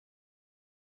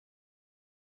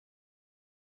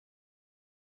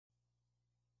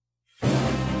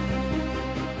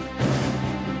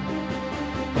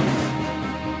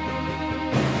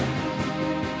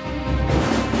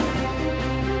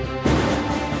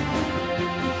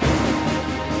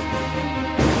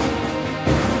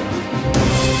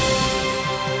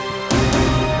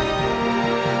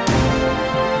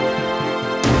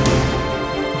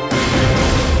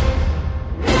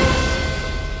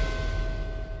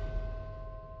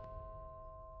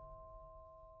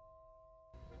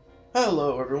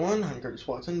Hello everyone, I'm Curtis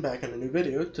Watson, back in a new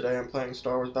video. Today I'm playing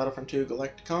Star Wars Battlefront 2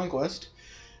 Galactic Conquest,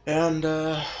 and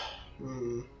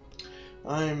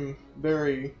I'm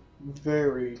very,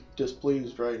 very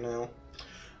displeased right now.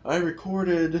 I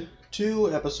recorded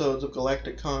 2 episodes of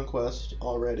Galactic Conquest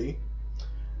already,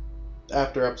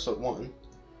 after episode 1.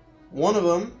 One of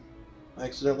them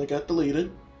accidentally got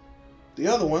deleted, the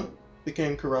other one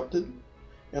became corrupted,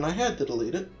 and I had to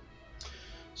delete it.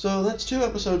 So that's 2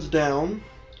 episodes down.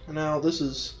 Now this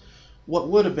is what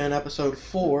would have been episode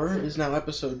 4 is now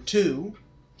episode 2,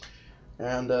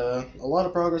 and a lot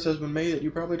of progress has been made that you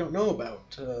probably don't know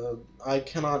about. I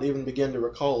cannot even begin to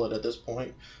recall it at this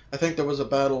point. I think there was a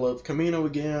battle of Camino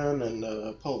again and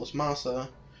Polis Massa,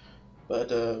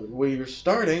 but we're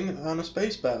starting on a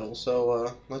space battle,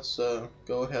 so let's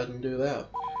go ahead and do that.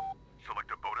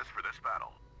 Select a bonus for this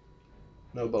battle.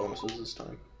 No bonuses this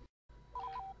time.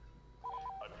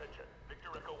 Attention, Victor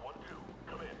Echo 1-2.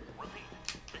 Come in. Repeat.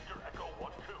 Victor Echo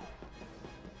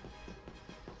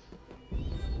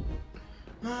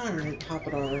 1-2. Alright, hop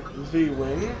at our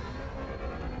V-Wing.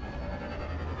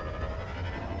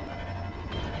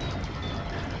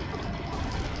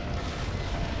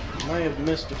 Might have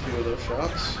missed a few of those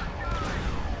shots.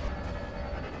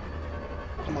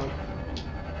 Come on.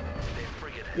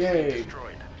 Yay!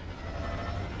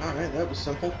 Alright, that was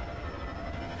simple.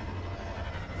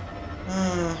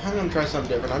 I'm gonna try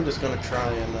something different. I'm just gonna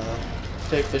try and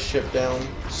take this ship down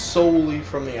solely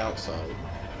from the outside.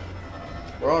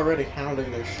 We're already hounding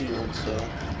their shield, so...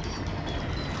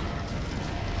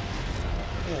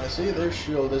 Yeah, see, their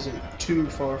shield isn't too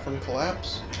far from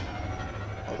collapse.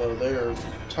 Although they are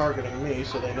targeting me,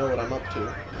 so they know what I'm up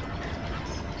to.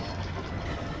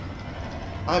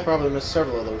 I probably missed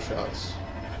several of those shots.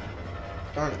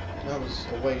 Darn it, that was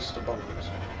a waste of bombs.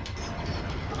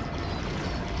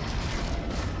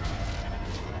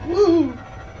 Woo!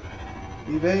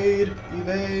 Evade!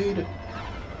 Evade!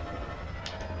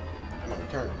 Come on,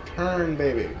 turn. Turn,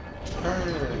 baby.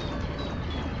 Turn.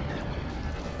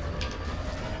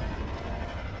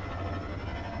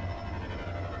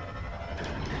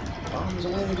 Bombs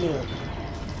away again.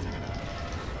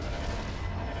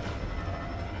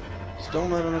 Still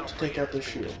not enough to take out their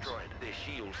shields. Their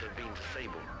shields have been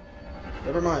disabled.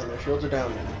 Never mind, their shields are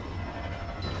down now.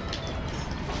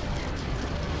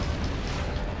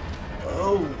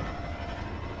 Oh!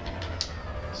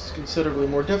 This is considerably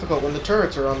more difficult when the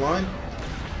turrets are online.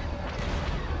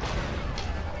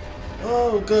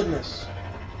 Oh, goodness.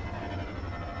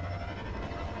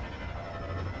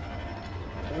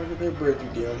 Target their bridge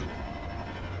again.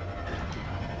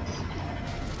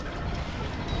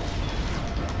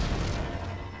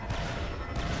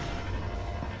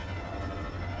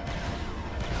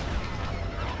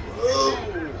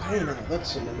 Hey, now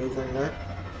that's some maneuvering there.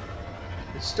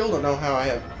 I still don't know how I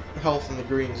have health in the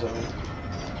green zone.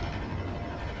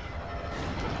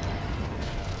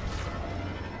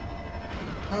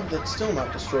 How did that still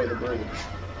not destroy the bridge?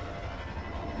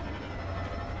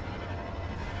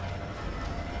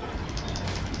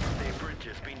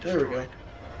 There we go.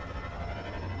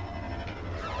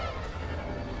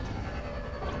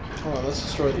 Come on, let's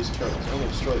destroy these turrets. I'm gonna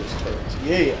destroy these turrets.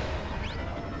 Yeah!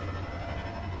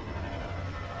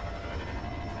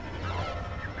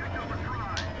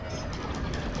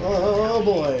 Oh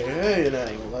boy, hey now,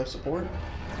 life support.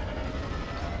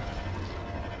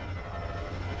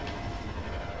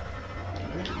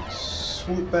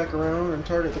 Swoop back around and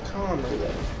target the comm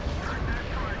relay.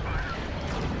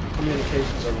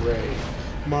 Communications array.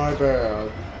 My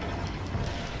bad.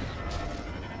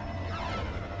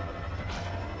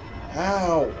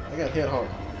 Ow! I got hit hard.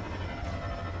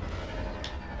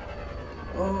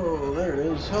 Oh, there it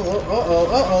is. Hello. Uh-oh,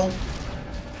 uh-oh.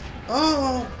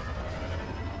 Oh!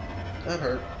 That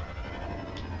hurt.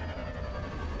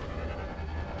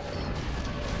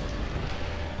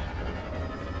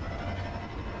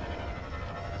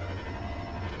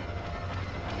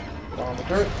 On the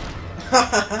turret.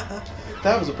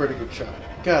 That was a pretty good shot.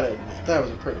 Gotta admit, that was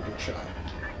a pretty good shot.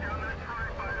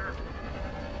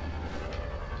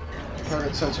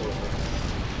 Target sensor array.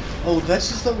 Oh,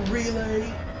 this is the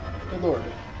relay? Good lord.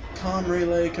 Comm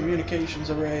relay,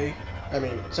 communications array. I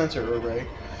mean, sensor array.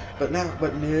 But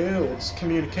no, it's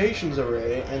communications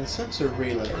array and sensor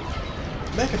relay.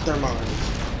 Make up their minds.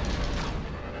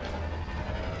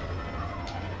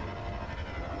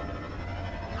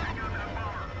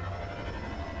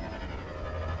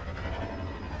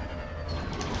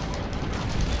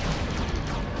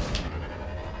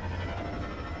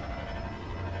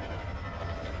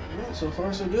 Well, so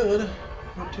far so good.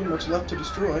 Not too much left to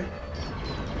destroy.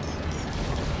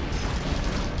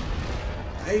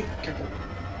 Hey, careful.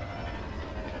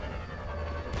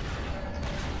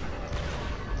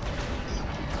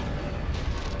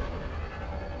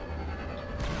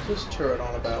 this turret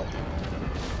on about?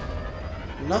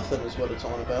 Nothing is what it's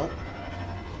on about.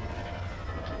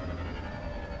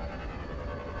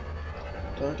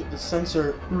 Don't get the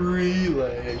sensor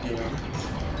relay again.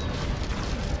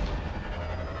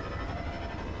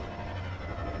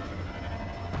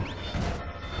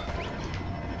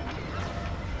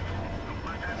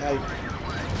 The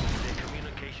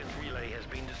communications relay has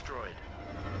been destroyed.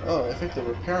 Oh, I think they're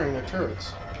repairing their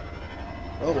turrets.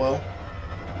 Oh well.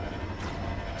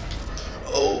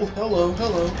 Oh, hello,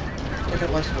 hello. Take out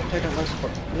life support, take out life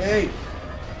support. Yay!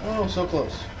 Oh, so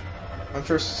close. I'm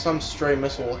sure some stray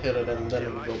missile will hit it and then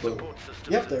it'll go boom.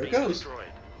 Yep, there it goes. All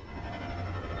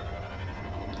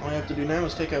I have to do now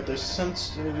is take out their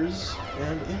sensors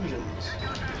and engines.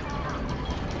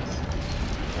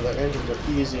 Well, their engines are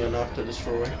easy enough to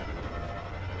destroy.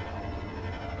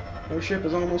 Their ship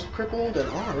is almost crippled, and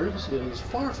ours is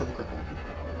far from crippled.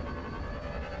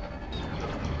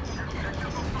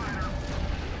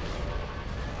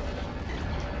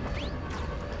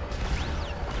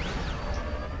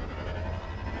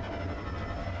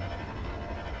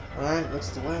 Alright, that's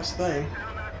the last thing.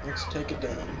 Let's take it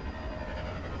down.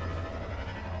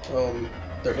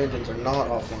 Their engines are not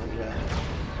offline yet.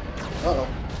 Uh-oh.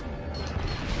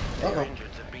 Their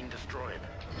engines have been destroyed.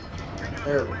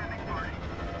 There we go.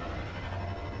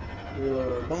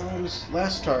 Reload our bombs.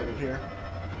 Last target here.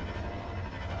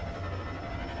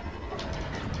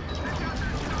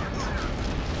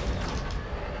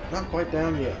 Not quite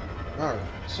down yet. Alright,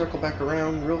 circle back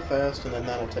around real fast and then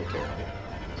that'll take care of it.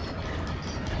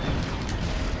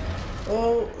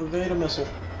 Oh, evade a missile.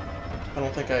 I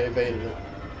don't think I evaded it.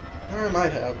 Or I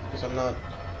might have, because I'm not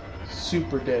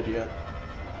super dead yet.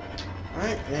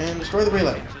 Alright, and destroy the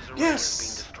relay.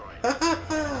 Yes! Ha ha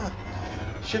ha!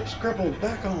 Ship's crippled,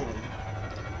 back on.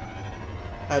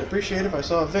 I'd appreciate if I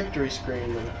saw a victory screen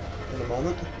in a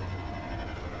moment.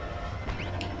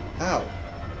 Ow.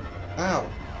 Ow.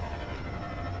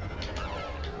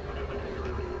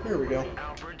 Here we go.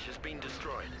 Our bridge has been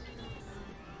destroyed.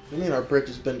 You mean our bridge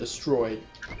has been destroyed?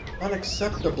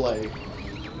 Unacceptably.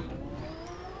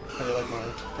 How do you like my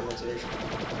pronunciation?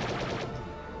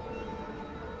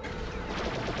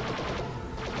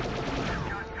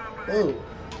 Oh.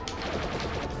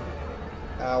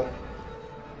 Ow.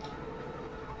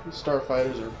 These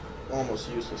starfighters are almost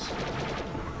useless.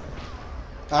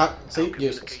 Ah, see?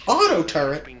 Useless. Auto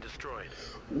turret?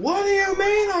 What do you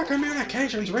mean our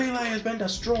communications relay has been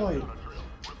destroyed?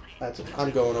 That's it.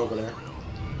 I'm going over there.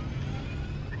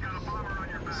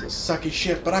 This is a sucky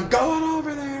ship, but I'm going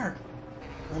over there!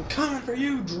 I'm coming for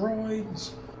you,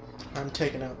 droids! I'm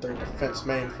taking out their defense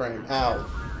mainframe. Ow.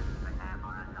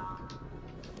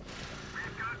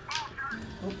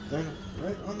 Oh, they're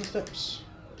right on the steps.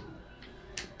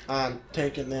 I'm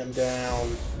taking them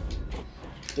down.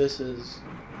 This is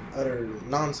utter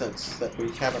nonsense that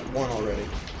we haven't won already.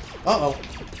 Uh-oh.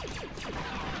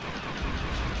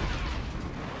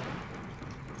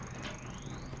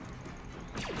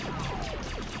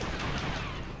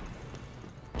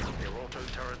 Their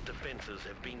auto-turret defenses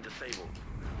have been disabled.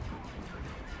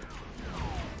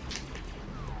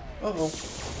 Uh-oh.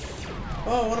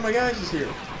 Oh, one of my guys is here.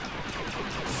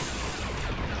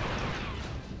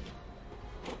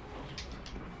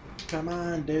 Come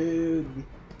on, dude.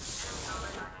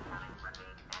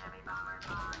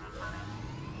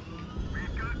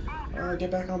 Alright, get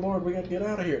back on board. We got to get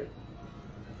out of here.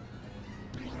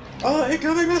 Oh,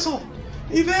 incoming missile!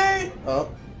 Evade! Oh.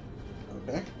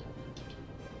 Okay.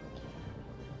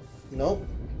 Nope.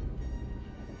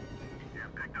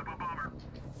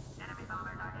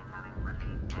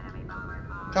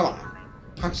 Come on.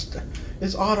 I'm stuck.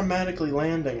 It's automatically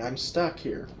landing. I'm stuck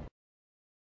here.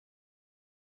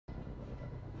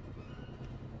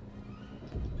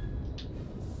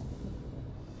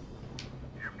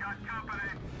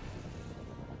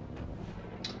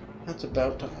 That's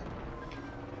about time.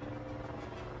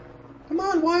 Come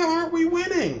on, why aren't we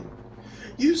winning?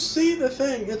 You see the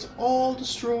thing, it's all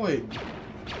destroyed.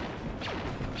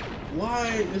 Why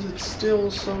is it still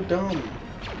so dumb?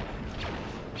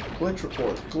 Glitch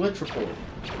report, glitch report.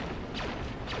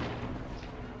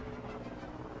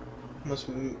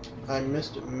 I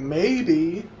missed it.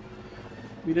 Maybe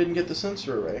we didn't get the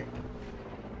sensor array.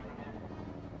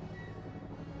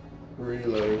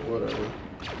 Relay, whatever.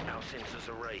 Our sensors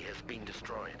array has been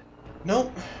destroyed.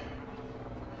 Nope.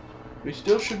 We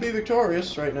still should be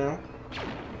victorious right now.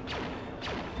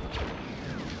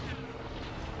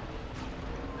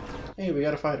 Hey, we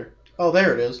got a fighter. Oh,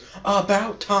 there it is.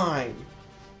 About time!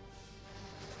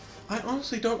 I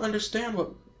honestly don't understand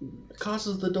what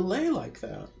causes the delay like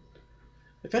that.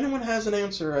 If anyone has an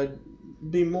answer, I'd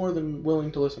be more than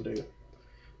willing to listen to you.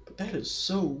 But that is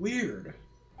so weird.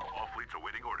 All fleets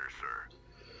awaiting orders, sir.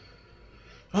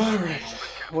 Alright,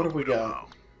 what have we got?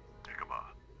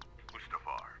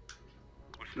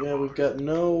 Yeah, we've got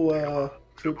no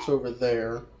troops over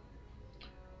there.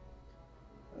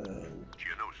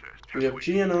 We have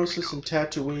Geonosis and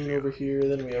Tattooine over here,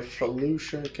 then we have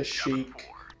Felucia, Kashyyyk,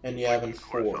 and Yavin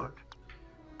 4.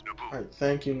 Alright,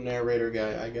 thank you, narrator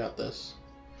guy, I got this.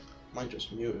 Might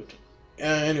just mute it.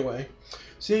 Anyway,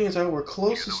 seeing as how we're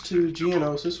closest to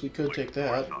Geonosis, we could take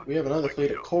that. We have another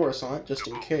fleet at Coruscant, just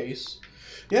in case.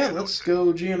 Yeah, let's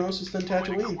go Geonosis, then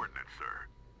Tattooine.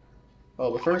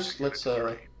 Oh, but first, let's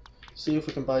see if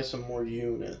we can buy some more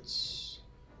units.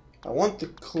 I want the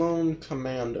clone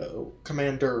commander.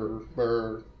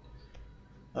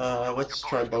 Let's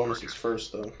try bonuses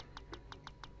first, though.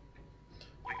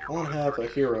 I want to have a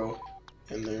hero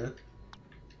in there.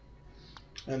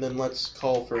 And then let's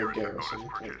call for a garrison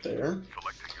right there.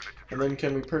 And then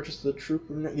can we purchase the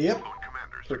trooper? Yep,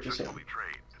 purchase him.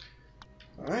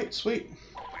 Alright, sweet.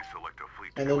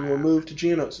 And then we'll move to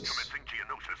Geonosis.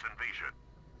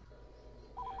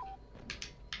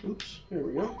 Oops, here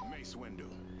we go.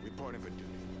 Reporting for duty.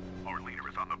 Our leader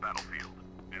is on the battlefield.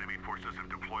 Enemy forces have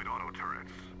deployed auto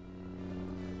turrets.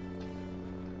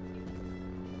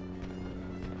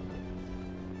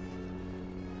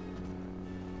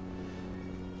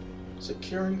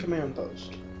 Securing command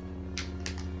post.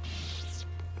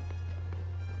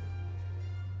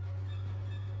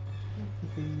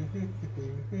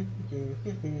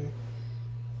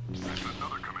 That's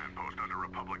another command post under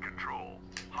Republic control.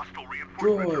 Hostile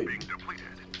reinforcements are being depleted.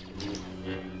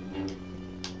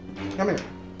 Come here.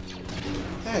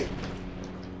 Hey.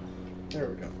 There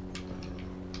we go.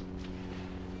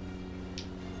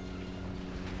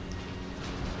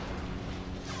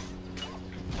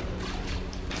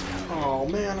 Oh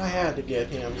man, I had to get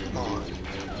him. Come on.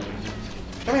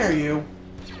 Come here, you.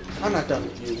 I'm not done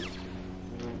with you.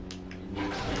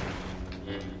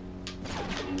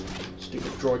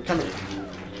 Stupid droid, come here.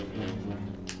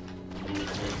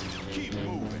 Keep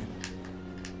moving.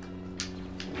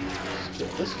 Let's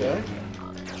get this guy.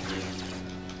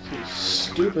 He's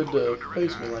stupid to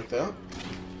face me like that.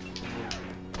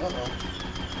 Uh-oh.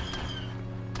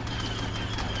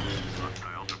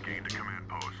 Hostiles have gained a command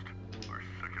post. Our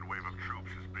second wave of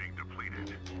troops is being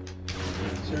depleted.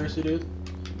 Seriously, dude?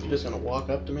 You're just gonna walk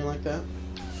up to me like that?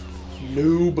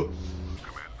 Noob!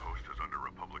 Command post is under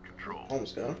Republic control.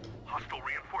 Almost got him. Hostile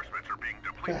reinforcements are being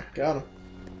depleted. Yeah, got him.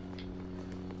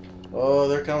 Oh,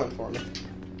 they're coming for me.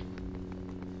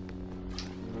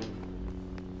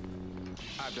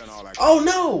 I've done all I can. Oh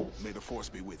no! May the force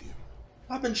be with you.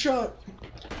 I've been shot.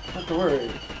 Not to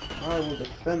worry. I will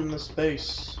defend this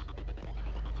base.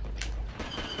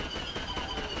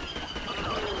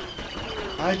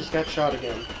 I just got shot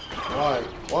again. Why?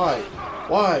 Why?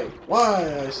 Why?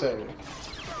 Why, I say?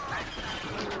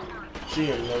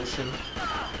 Geonosis.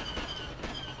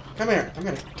 Come here. I'm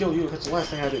gonna kill you if it's the last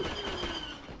thing I do.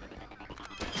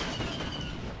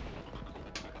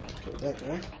 Kill that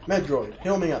guy. Medroid,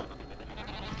 heal me up.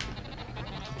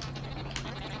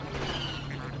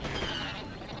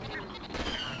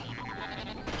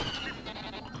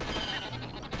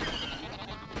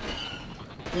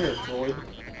 Here, droid.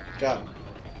 Got him.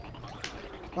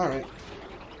 Alright.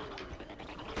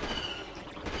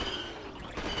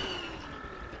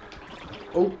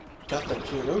 Oh, got that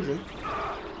Geonosis.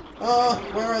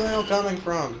 Where are they all coming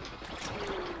from?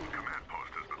 Command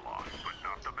post has been lost, but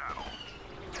not the battle.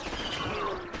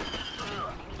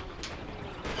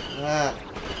 Ah.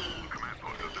 Command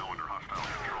post is now under hostile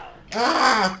control.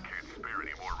 Ah! Can't spare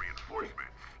any more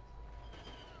reinforcements.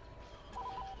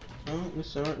 Well, at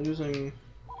least they aren't using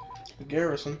the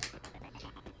garrison.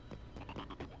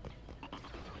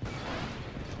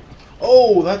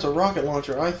 Oh, that's a rocket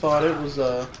launcher. I thought it was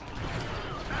a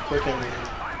freaking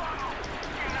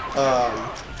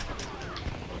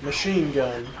machine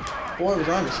gun. Boy, was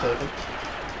I mistaken.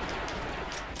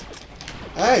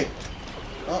 Hey!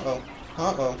 Uh-oh.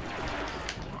 Uh-oh.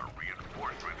 Our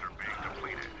reinforcements are being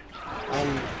depleted.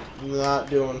 I'm not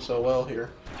doing so well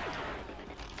here.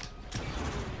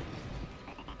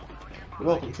 You're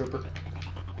welcome, trooper.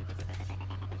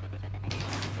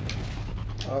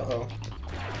 Uh-oh.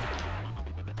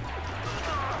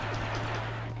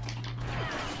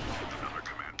 Another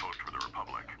command post for the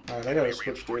Republic. Alright, I gotta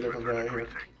switch to a different guy here.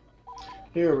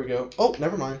 Here we go. Oh,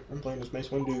 never mind. I'm playing as Mace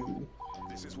Windu.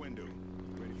 This is Windu.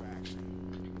 Ready for action.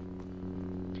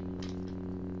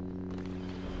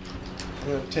 I'm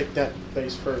gonna take that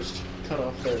base first. Cut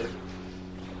off their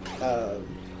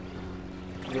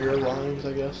rear lines,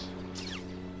 I guess.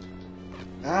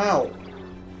 Ow!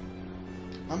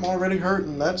 I'm already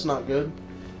hurting. That's not good.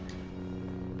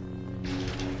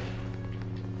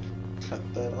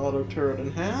 Cut that auto turret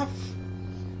in half.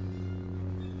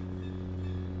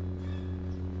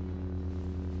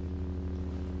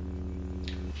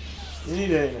 Any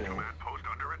day now. Command post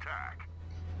under attack.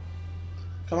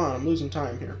 Come on, I'm losing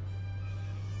time here.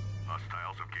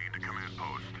 Hostiles have gained a command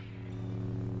post.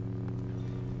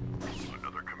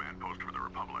 Another command post for the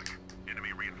Republic. Enemy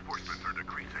reinforcements are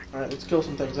decreasing. Alright, let's kill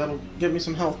some things. That'll get me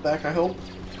some health back, I hope.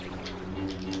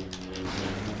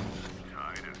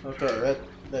 Okay,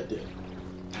 that did.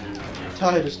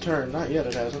 Tide has turned. Not yet,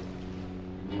 it hasn't.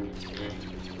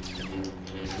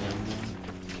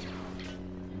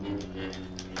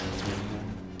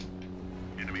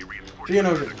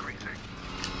 Geonosis.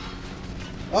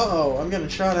 Uh-oh, I'm getting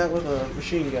shot at with a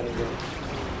machine gun again.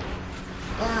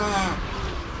 Ah!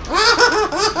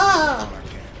 Ah!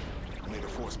 May the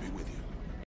force be with you.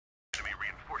 Enemy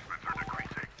reinforcements are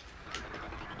decreasing.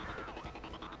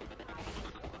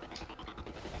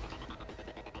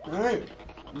 Alright,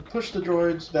 we push the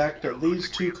droids back to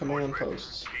these two command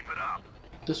posts. Keep it up.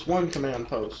 This one command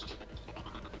post.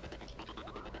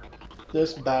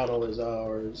 This battle is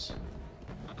ours.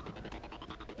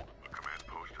 The command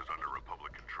post is under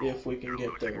Republic control. If we can You're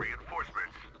get losing there.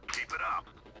 reinforcements. Keep it up.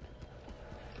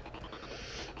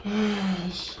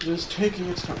 It is taking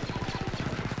its time.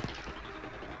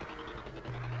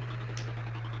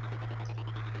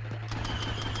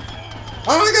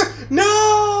 Oh my god!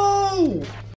 No!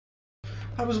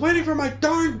 I was waiting for my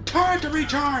darn turret to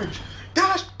recharge!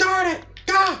 Gosh darn it!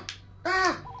 God!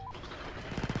 Ah!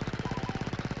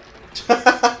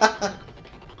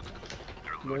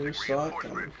 You're No, losing saw it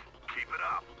coming. reinforcements. Keep it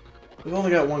up. We've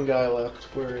only got one guy left.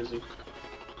 Where is he?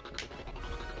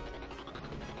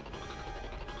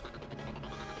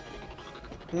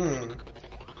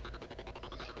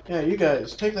 Yeah, you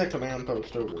guys, take that command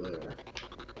post over there.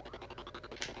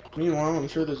 Meanwhile, I'm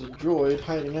sure there's a droid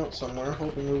hiding out somewhere,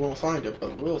 hoping we won't find it,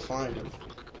 but we'll find him.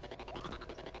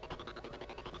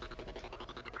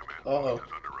 Uh-oh.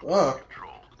 Ah!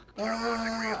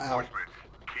 Ah! Ow.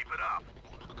 Keep it up.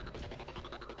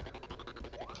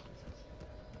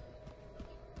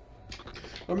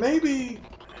 Or maybe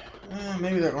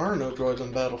there are no droids on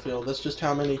the battlefield. That's just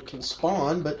how many can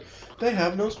spawn, but they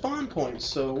have no spawn points,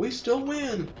 so we still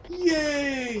win.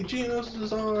 Yay! Geonosis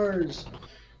is ours!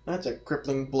 That's a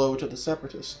crippling blow to the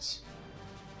Separatists.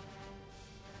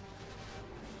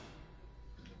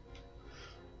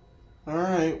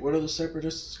 Alright, what are the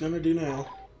Separatists gonna do now?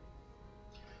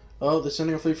 Oh, they're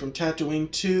sending a fleet from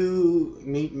Tattooine to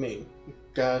meet me.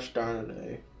 Gosh darn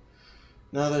it, eh?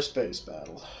 Another space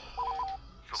battle.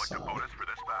 Select a bonus for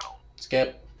this battle.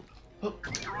 Skip. Oh,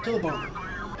 kill the bomber.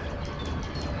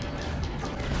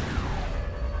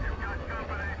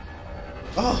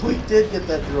 Oh, we did get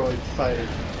that droid fighter.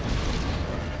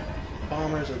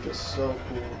 Bombers are just so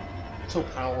cool. So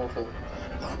powerful.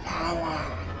 The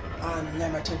power!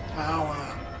 Unlimited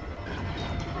power!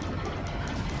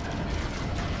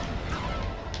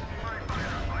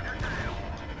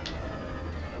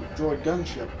 Droid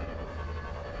gunship.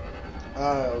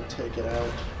 I'll take it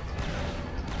out.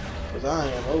 Because I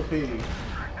am OP.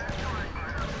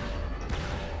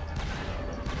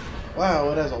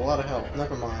 Wow, it has a lot of health.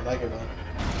 Never mind, I give up.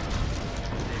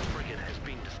 Their frigate has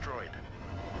been destroyed.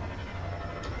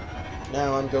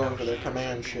 Now I'm going for their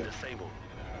command ship. Disabled.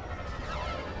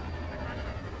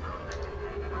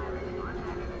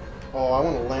 Oh, I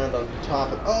want to land on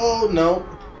top of... Oh, no!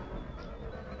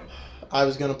 I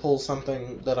was going to pull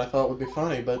something that I thought would be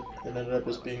funny, but it ended up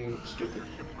just being stupid.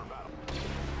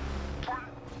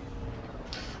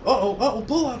 Uh-oh, uh-oh,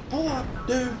 pull up,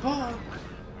 dude, pull up!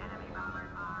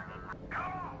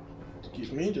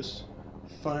 Excuse me, just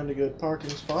find a good parking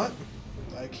spot,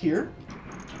 like here.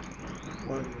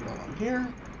 One bomb here.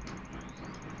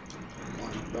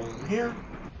 One bomb here.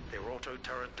 Their auto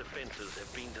turret defenses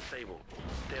have been disabled.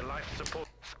 Their life support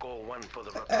score 1 for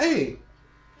the Hey!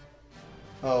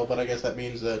 Oh, but I guess that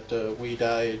means that we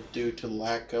died due to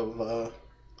lack of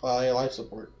life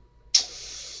support.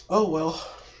 Oh well,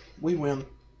 we win.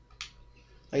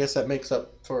 I guess that makes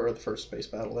up for the first space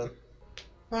battle then.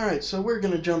 Alright, so we're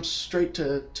gonna jump straight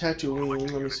to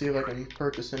Tattooine. Let me see if I can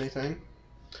purchase anything.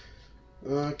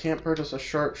 Can't purchase a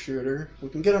sharpshooter. We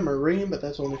can get a marine, but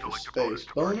that's only for space.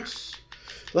 Bonus?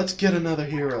 Let's get another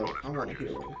hero. I want a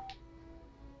hero.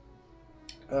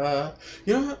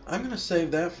 You know what? I'm gonna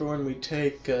save that for when we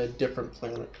take a different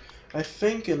planet. I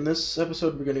think in this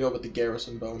episode we're gonna go with the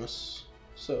garrison bonus.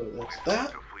 So that's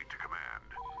that.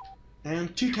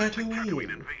 And to Tattooine. Our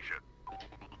garrison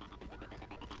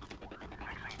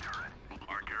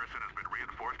has been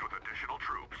reinforced with additional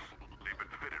troops. They've been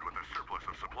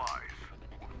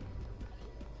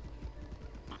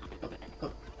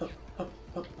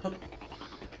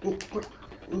Oh, quick.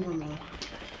 Move on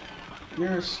the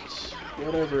nearest,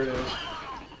 whatever it is.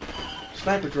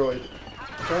 Sniper droid.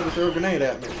 Tried to throw a grenade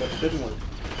at me, but it didn't work.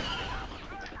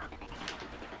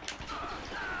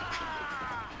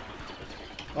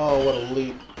 Oh, what a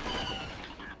leap.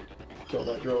 Kill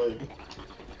that droid.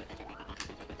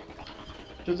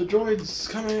 To the droid's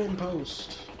command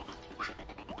post.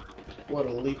 What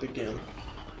a leap again.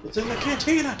 It's in the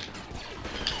cantina!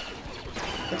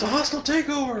 It's a hostile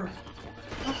takeover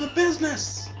of the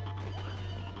business!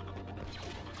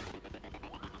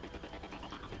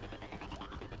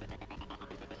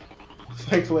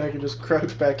 Thankfully I can just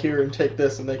crouch back here and take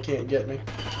this and they can't get me.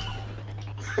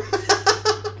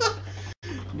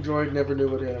 Droid never knew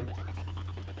what hit him.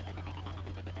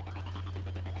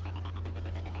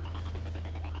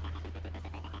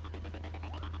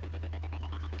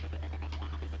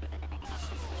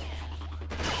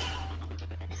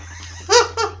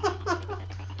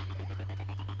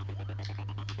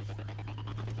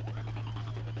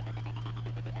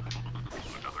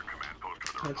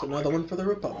 That's another one for the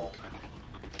Republic.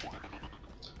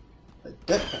 A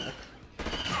jetpack.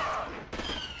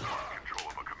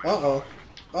 Uh-oh.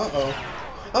 Uh-oh.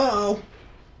 Uh-oh!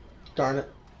 Darn it.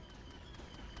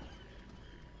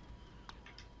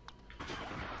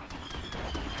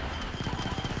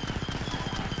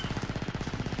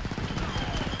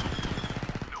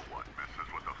 No one messes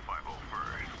with the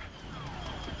 501st.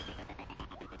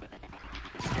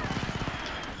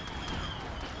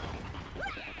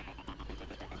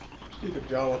 Stupid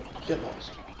Jawa. Get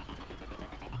lost.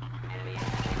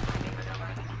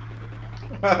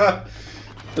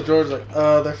 The droid's like,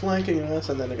 they're flanking us,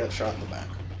 and then they got shot in the back.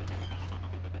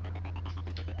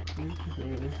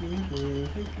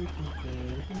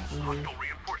 Hostile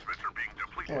reinforcements are being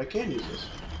depleted. Oh, I can use this.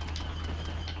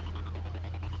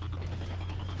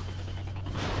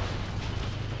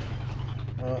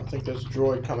 I think there's a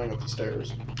droid coming up the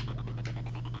stairs.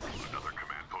 Another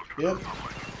command post for Yep. the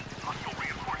Republic. Hostile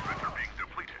reinforcements are being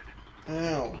depleted.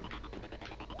 Ow.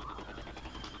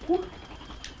 Whoop.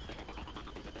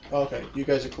 Okay, you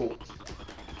guys are cool.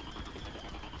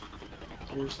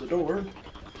 Here's the door.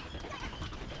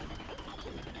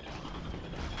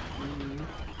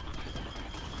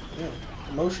 Yeah,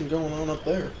 commotion going on up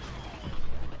there.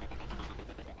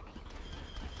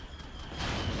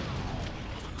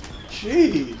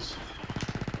 Jeez.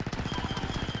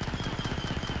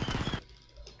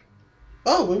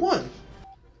 Oh, we won.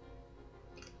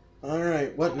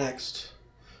 Alright, what next?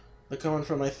 They're coming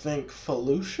from, I think,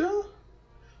 Felucia?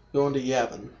 Going to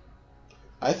Yavin.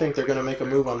 I think they're going to make a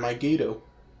move on Mygeeto.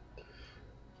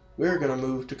 We're going to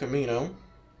move to Camino.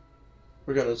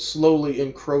 We're going to slowly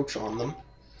encroach on them.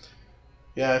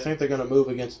 Yeah, I think they're going to move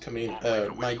against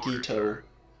Mygeeto.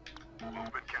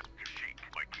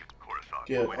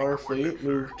 Get our fleet,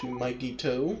 move to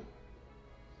Mygeeto.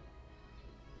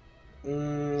 I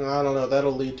don't know,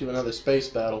 that'll lead to another space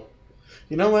battle.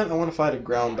 You know what? I want to fight a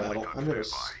ground battle. I'm going to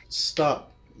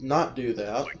stop, not do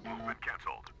that.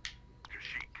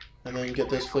 And then get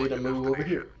this fleet and move over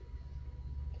here.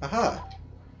 Aha!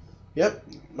 Yep,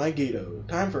 Mygeeto.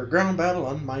 Time for a ground battle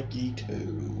on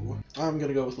Mygeeto. I'm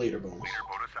gonna go with leader bonus.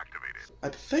 I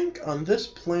think on this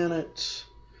planet,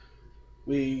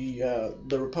 the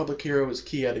Republic hero is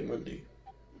Mundi.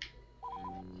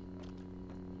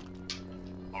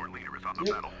 Our leader is on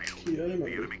the battlefield. The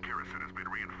enemy garrison has been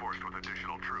reinforced with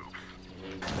additional troops.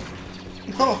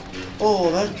 Oh,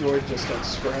 that droid just got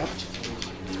scrapped.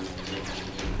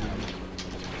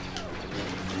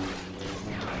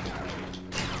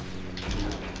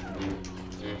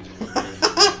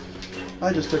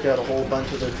 I just took out a whole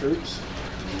bunch of their troops.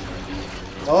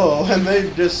 Oh, and they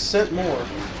just sent more.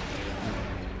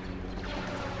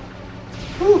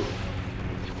 Whew.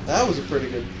 That was a pretty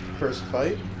good first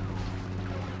fight.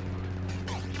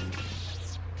 The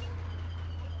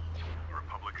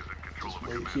Republic is in control of the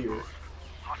command Here. post.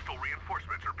 Hostile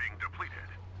reinforcements are being depleted.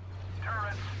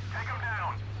 Terrorists, take them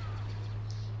down.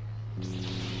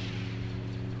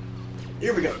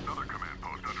 Here we go. Another command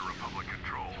post under Republic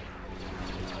control.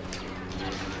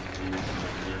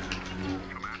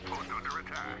 Command post under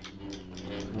attack.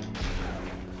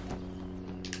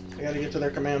 I gotta get to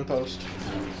their command post.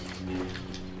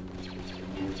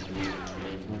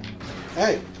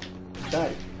 Hey!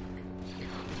 Die.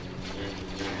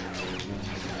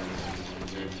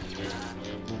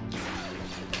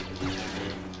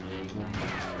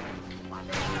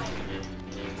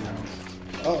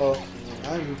 Uh-oh.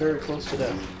 I'm very close to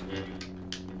death.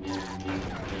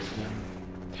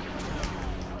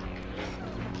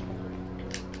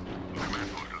 Command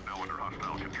post is now under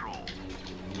hostile control.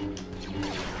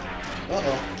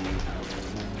 Uh-oh.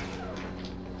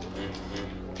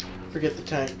 Forget the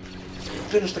tank.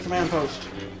 Finish the command post.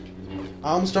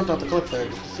 I almost jumped off the cliff there.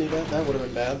 Did you see that? That would have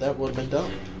been bad. That would have been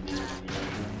dumb.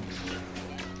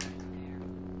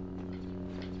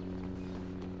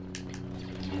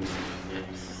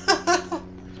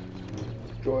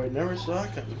 Droid never saw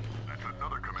it coming. That's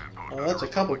another command post. Oh, that's a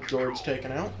couple droids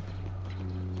taken out.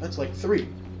 That's like 3.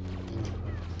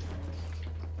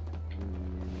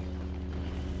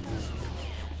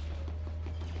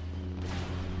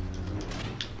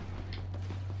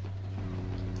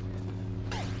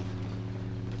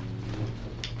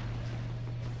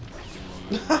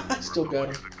 I still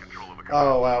got him.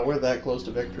 Oh wow, we're that close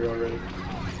to victory already.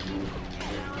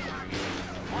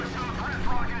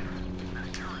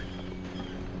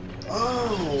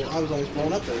 Oh, I was almost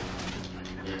blown up there.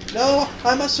 No,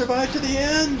 I must survive to the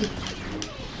end.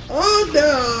 Oh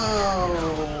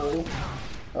no!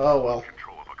 Oh well.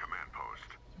 Control of a command post.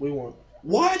 We won.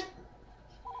 What?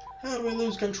 How do we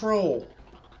lose control?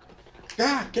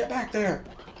 God, get back there!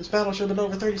 This battle should have been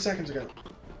over 30 seconds ago.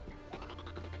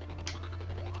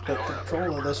 Get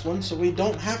control of this one so we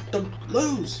don't have to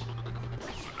lose.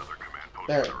 Another command post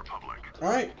There. of the Republic.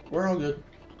 Alright, we're all good.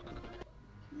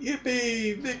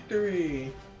 Yippee!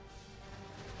 Victory!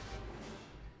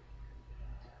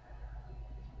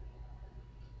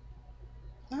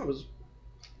 That was a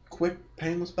quick,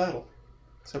 painless battle.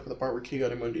 Except for the part where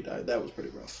Geonosis died. That was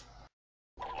pretty rough.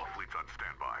 All fleets on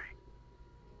standby.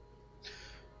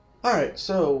 Alright,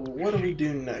 so what do we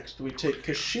do next? Do we take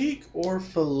Kashyyyk or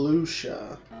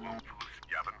Felucia? Yavin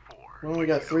 4. Well, we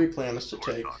got 3 planets to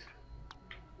take.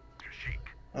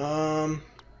 Kashyyyk.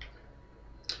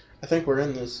 I think we're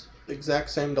in this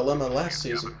exact same dilemma last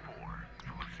season. Yavin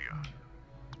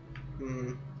 4.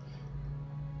 Felucia.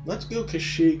 Let's go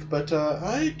Kashyyyk, but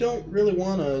I don't really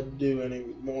want to do any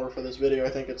more for this video.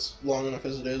 I think it's long enough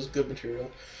as it is. Good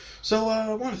material. So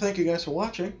I want to thank you guys for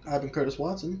watching. I've been Curtis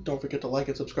Watson. Don't forget to like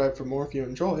and subscribe for more if you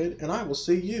enjoyed, and I will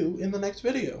see you in the next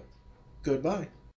video. Goodbye.